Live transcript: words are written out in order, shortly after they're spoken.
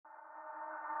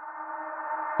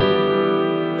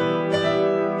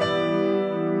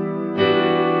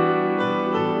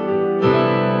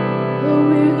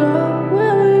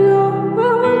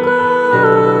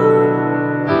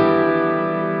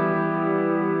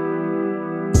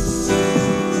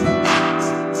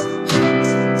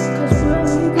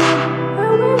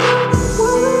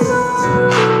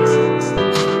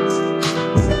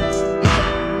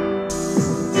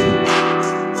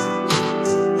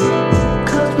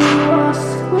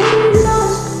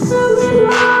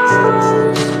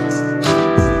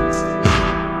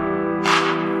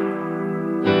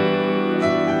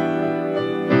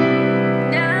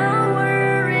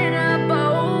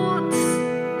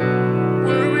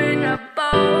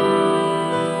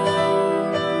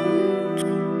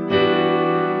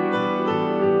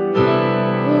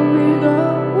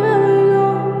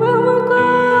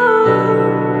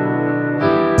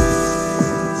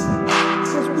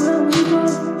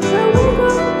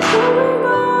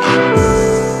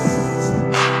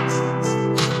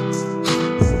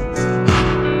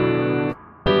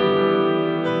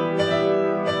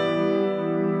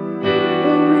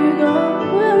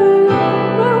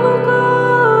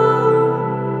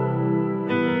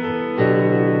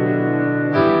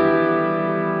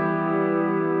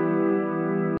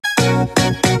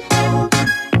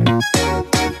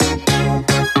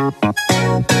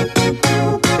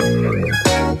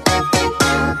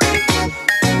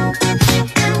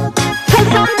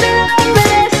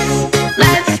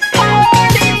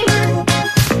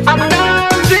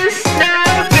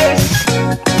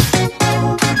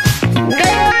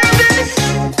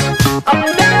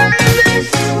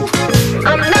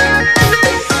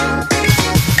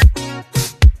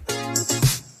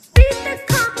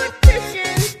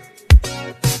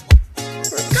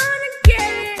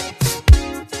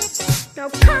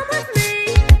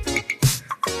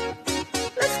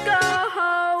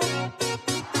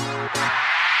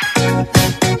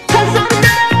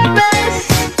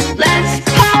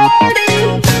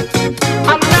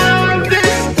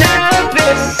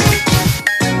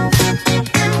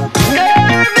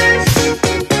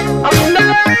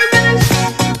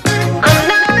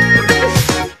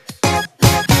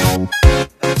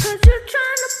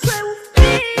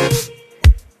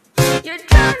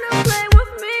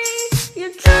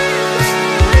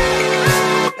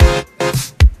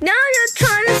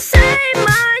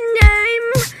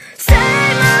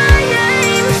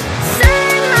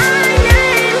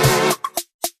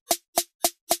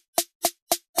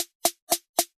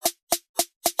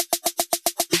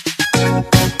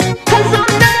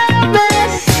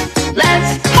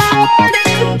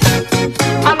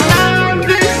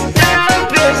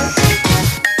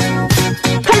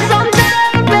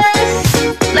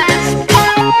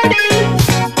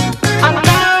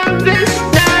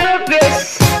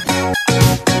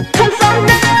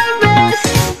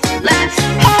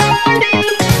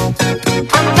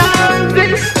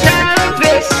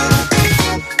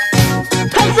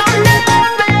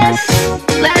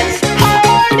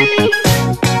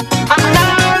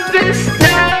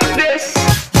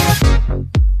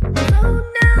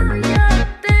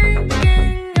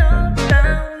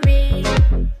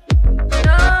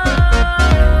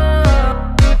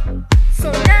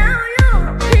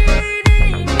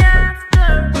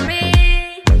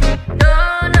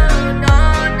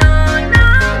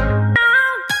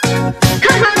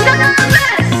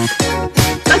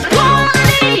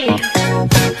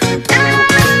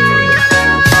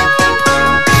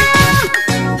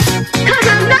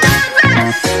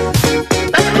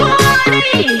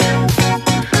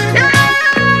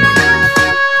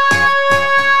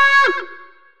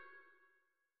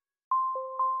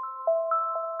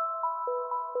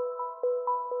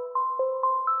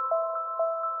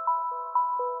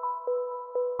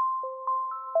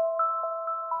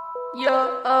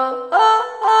Yeah,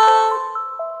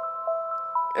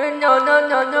 no, no,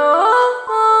 no, no.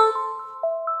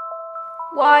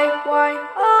 Why,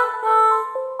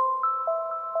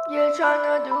 you're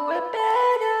trying to do it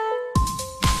better.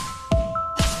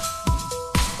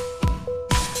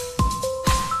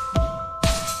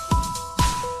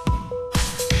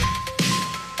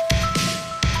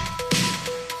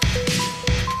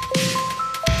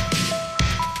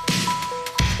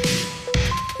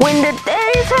 When the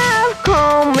days have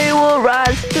come, we will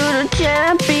rise to the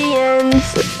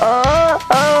champions.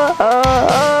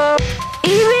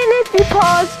 Even if you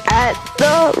pause at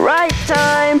the right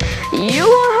time, you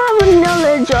will have a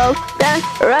knowledge of that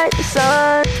right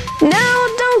sign. Now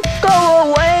don't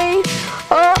go away.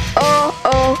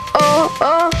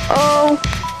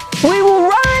 We will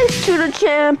rise to the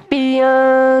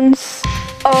champions.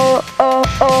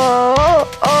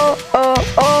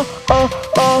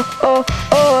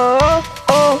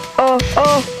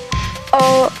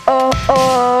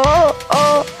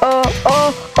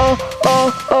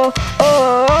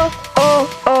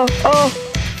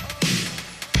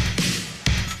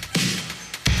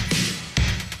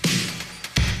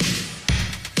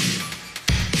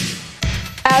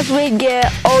 As we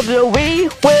get older, we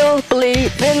will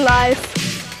believe in life.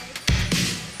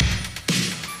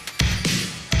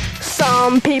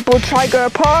 Some people trigger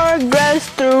progress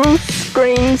through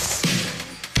screens.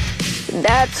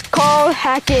 That's called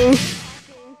hacking.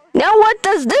 Now what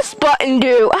does this button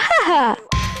do?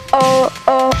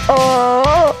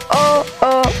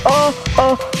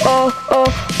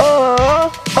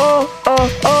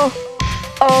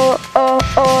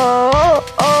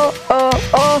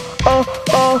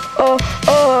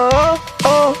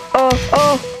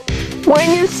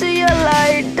 When you see a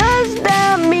light, does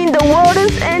that mean the world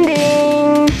is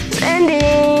ending? It's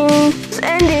ending, it's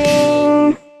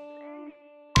ending.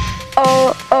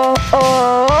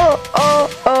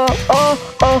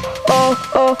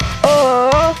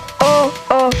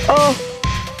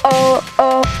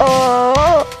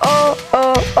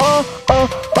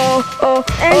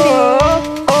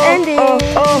 Ending, ending,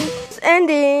 it's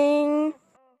ending.